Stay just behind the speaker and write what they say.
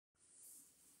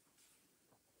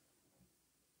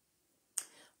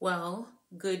Well,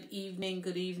 good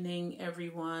evening,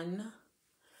 everyone.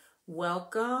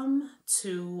 Welcome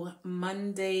to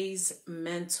Monday's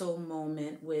Mental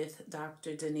Moment with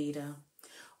Dr. Danita.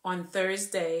 On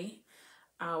Thursday,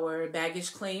 our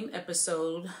baggage claim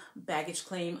episode, Baggage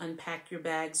Claim Unpack Your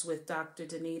Bags with Dr.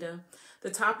 Danita.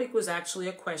 The topic was actually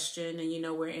a question,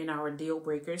 and we're in our Deal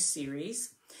Breakers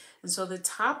series. And so the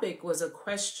topic was a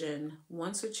question: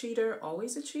 once a cheater,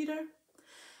 always a cheater?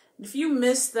 If you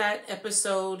missed that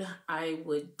episode, I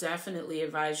would definitely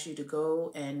advise you to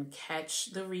go and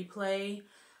catch the replay.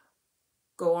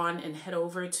 Go on and head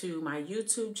over to my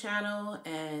YouTube channel,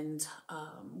 and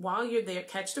while you're there,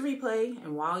 catch the replay.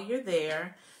 And while you're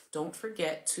there, don't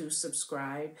forget to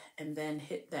subscribe and then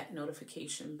hit that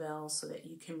notification bell so that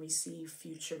you can receive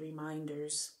future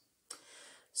reminders.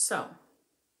 So,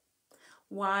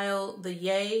 while the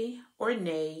yay or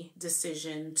nay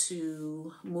decision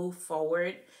to move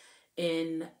forward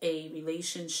in a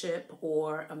relationship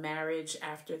or a marriage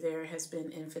after there has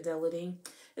been infidelity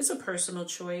is a personal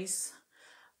choice,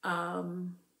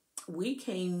 we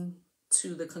came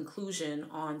to the conclusion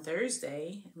on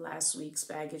Thursday, last week's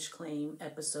baggage claim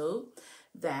episode,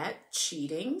 that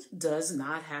cheating does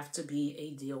not have to be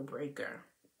a deal breaker.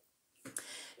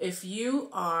 If you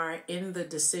are in the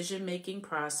decision-making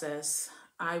process,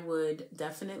 I would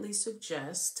definitely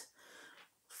suggest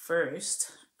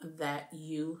first that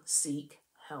you seek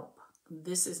help.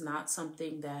 This is not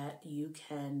something that you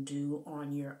can do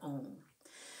on your own.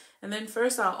 And then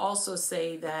first, I'll also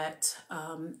say that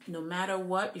no matter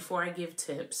what, before I give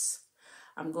tips,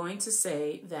 I'm going to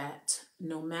say that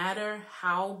no matter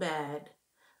how bad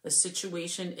a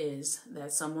situation is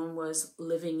that someone was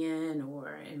living in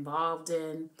or involved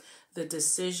in, the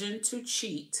decision to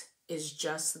cheat is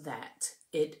just that.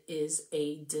 It is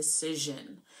a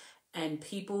decision. And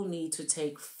people need to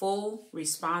take full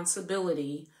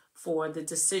responsibility for the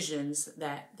decisions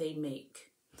that they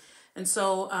make. And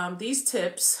so these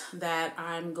tips that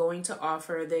I'm going to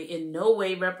offer, they in no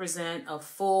way represent a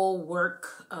full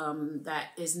work that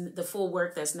is the full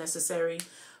work that's necessary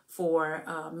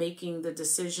for making the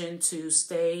decision to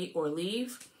stay or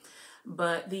leave.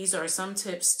 But these are some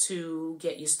tips to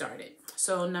get you started.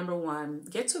 So number one,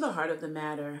 get to the heart of the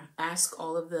matter. Ask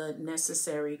all of the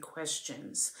necessary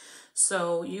questions.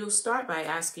 So you'll start by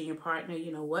asking your partner,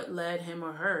 what led him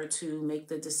or her to make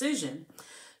the decision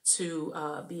to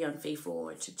be unfaithful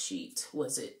or to cheat?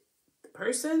 Was it the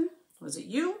person? Was it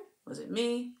you? Was it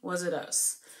me? Was it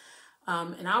us?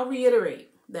 And I'll reiterate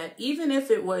that even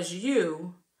if it was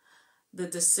you, the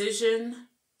decision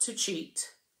to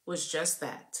cheat was just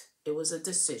that. It was a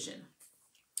decision.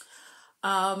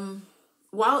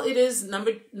 While it is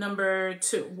number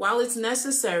two, while it's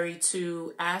necessary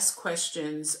to ask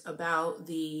questions about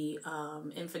the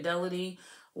infidelity,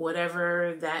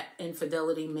 whatever that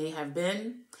infidelity may have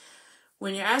been,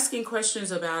 when you're asking questions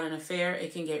about an affair,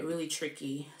 it can get really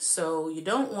tricky. So you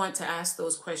don't want to ask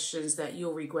those questions that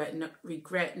you'll regret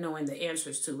knowing the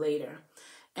answers to later.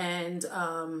 And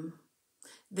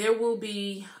there will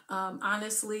be,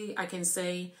 honestly, I can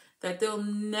say that there'll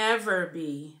never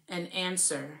be an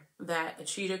answer that a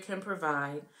cheater can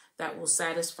provide that will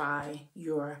satisfy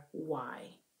your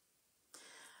why.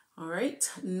 All right,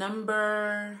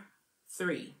 number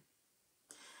three,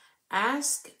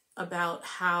 ask about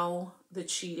how the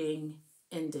cheating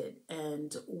ended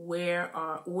and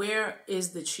where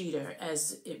is the cheater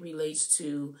as it relates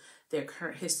to their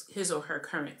his or her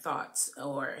current thoughts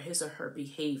or his or her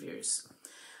behaviors.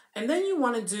 And then you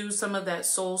want to do some of that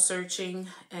soul searching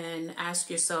and ask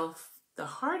yourself the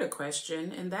harder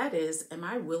question, and that is, am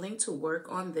I willing to work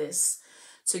on this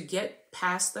to get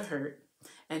past the hurt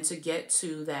and to get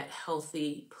to that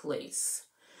healthy place?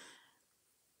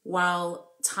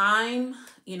 While time,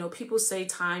 people say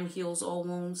time heals all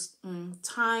wounds.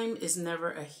 Time is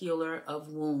never a healer of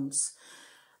wounds.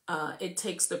 It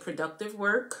takes the productive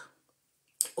work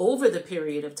over the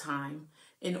period of time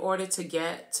in order to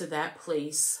get to that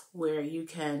place where you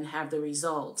can have the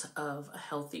result of a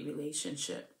healthy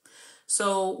relationship.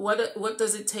 So what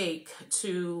does it take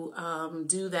to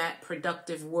do that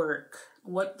productive work?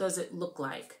 What does it look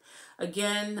like?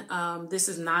 Again, this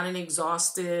is not an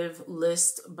exhaustive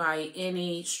list by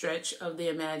any stretch of the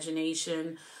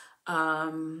imagination.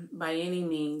 By any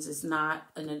means, it's not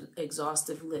an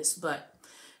exhaustive list, but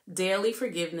daily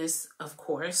forgiveness, of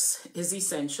course, is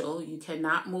essential. You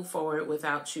cannot move forward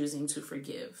without choosing to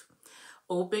forgive.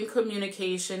 Open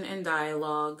communication and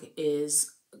dialogue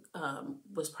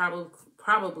was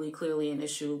probably clearly an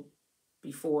issue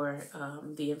before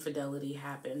the infidelity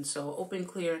happened. So open,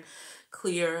 clear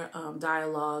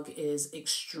dialogue is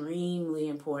extremely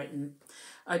important.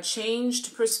 A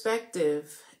changed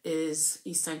perspective is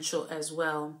essential as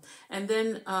well. And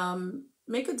then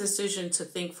make a decision to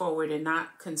think forward and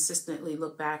not consistently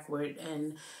look backward,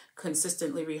 and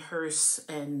consistently rehearse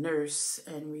and nurse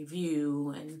and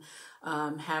review and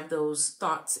have those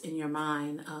thoughts in your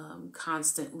mind,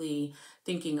 constantly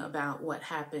thinking about what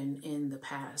happened in the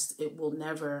past. It will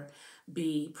never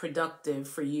be productive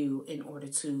for you in order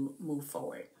to move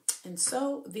forward. And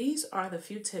so these are the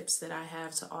few tips that I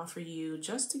have to offer you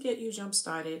just to get you jump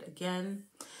started. Again,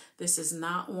 this is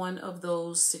not one of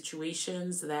those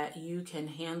situations that you can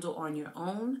handle on your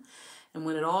own. And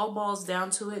when it all boils down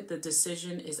to it, the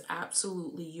decision is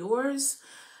absolutely yours.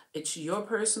 It's your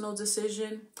personal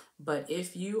decision. But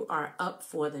if you are up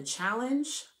for the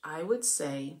challenge, I would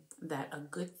say that a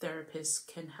good therapist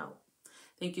can help.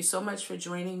 Thank you so much for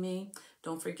joining me.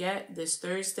 Don't forget, this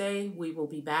Thursday, we will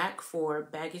be back for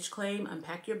Baggage Claim,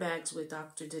 Unpack Your Bags with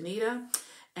Dr. Danita.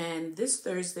 And this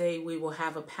Thursday, we will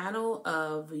have a panel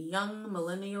of young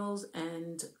millennials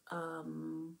and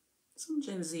some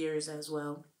Gen Zers as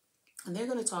well. And they're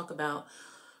going to talk about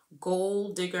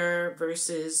gold digger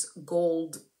versus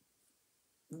gold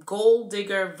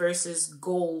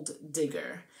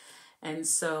digger. And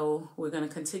so we're going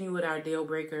to continue with our deal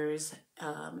breakers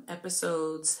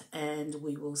episodes, and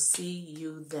we will see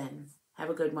you then. Have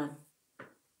a good one.